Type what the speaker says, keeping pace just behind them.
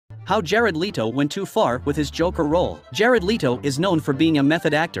How Jared Leto went too far with his Joker role. Jared Leto is known for being a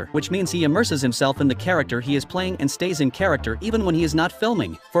method actor, which means he immerses himself in the character he is playing and stays in character even when he is not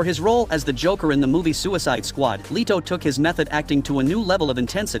filming. For his role as the Joker in the movie Suicide Squad, Leto took his method acting to a new level of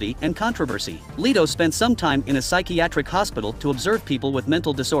intensity and controversy. Leto spent some time in a psychiatric hospital to observe people with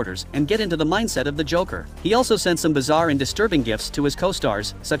mental disorders and get into the mindset of the Joker. He also sent some bizarre and disturbing gifts to his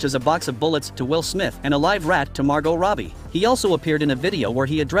co-stars, such as a box of bullets to Will Smith and a live rat to Margot Robbie. He also appeared in a video where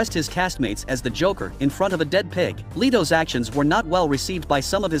he addressed his castmates as the Joker in front of a dead pig. Leto's actions were not well received by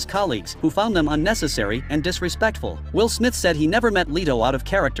some of his colleagues, who found them unnecessary and disrespectful. Will Smith said he never met Leto out of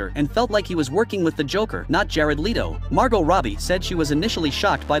character and felt like he was working with the Joker, not Jared Leto. Margot Robbie said she was initially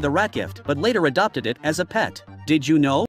shocked by the rat gift, but later adopted it as a pet. Did you know?